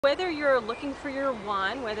Whether you're looking for your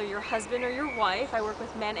one, whether your husband or your wife, I work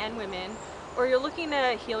with men and women, or you're looking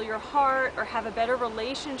to heal your heart or have a better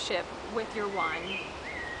relationship with your one,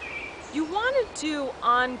 you want to do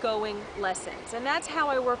ongoing lessons. And that's how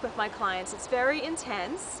I work with my clients. It's very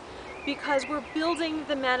intense because we're building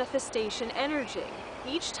the manifestation energy.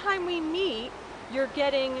 Each time we meet, you're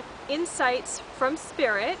getting insights from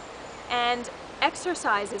spirit, and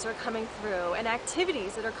exercises are coming through and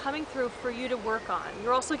activities that are coming through for you to work on.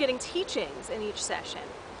 You're also getting teachings in each session.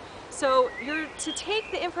 So you're to take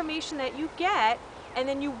the information that you get and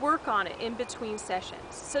then you work on it in between sessions.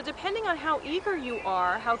 So depending on how eager you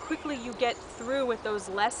are, how quickly you get through with those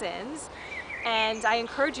lessons, and I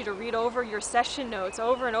encourage you to read over your session notes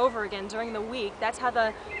over and over again during the week. That's how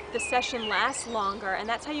the session lasts longer, and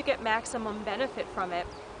that's how you get maximum benefit from it.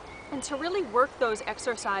 And to really work those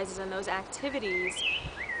exercises and those activities,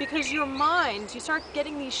 because your mind, you start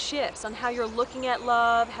getting these shifts on how you're looking at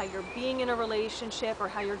love, how you're being in a relationship, or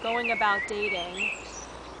how you're going about dating.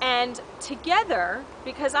 And together,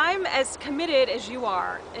 because I'm as committed as you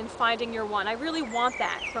are in finding your one, I really want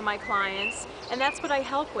that for my clients, and that's what I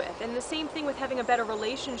help with. And the same thing with having a better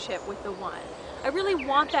relationship with the one. I really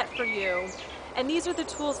want that for you, and these are the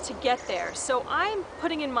tools to get there. So I'm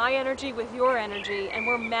putting in my energy with your energy, and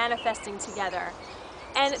we're manifesting together.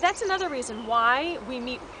 And that's another reason why we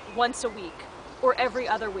meet once a week or every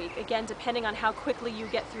other week, again, depending on how quickly you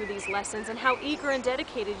get through these lessons and how eager and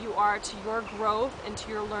dedicated you are to your growth and to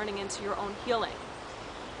your learning and to your own healing.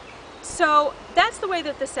 So that's the way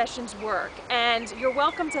that the sessions work, and you're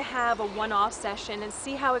welcome to have a one-off session and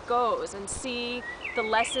see how it goes and see the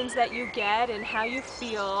lessons that you get and how you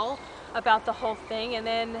feel about the whole thing, and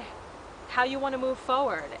then how you want to move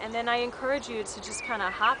forward. And then I encourage you to just kind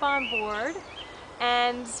of hop on board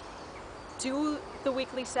and do the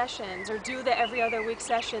weekly sessions or do the every other week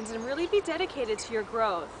sessions and really be dedicated to your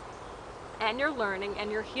growth and your learning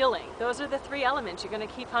and your healing. Those are the three elements. You're going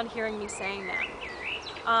to keep on hearing me saying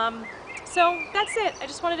them. So that's it. I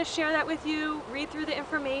just wanted to share that with you. Read through the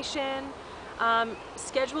information,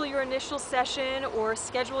 schedule your initial session or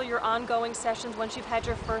schedule your ongoing sessions once you've had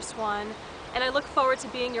your first one. And I look forward to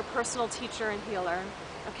being your personal teacher and healer.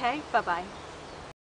 Okay? Bye-bye.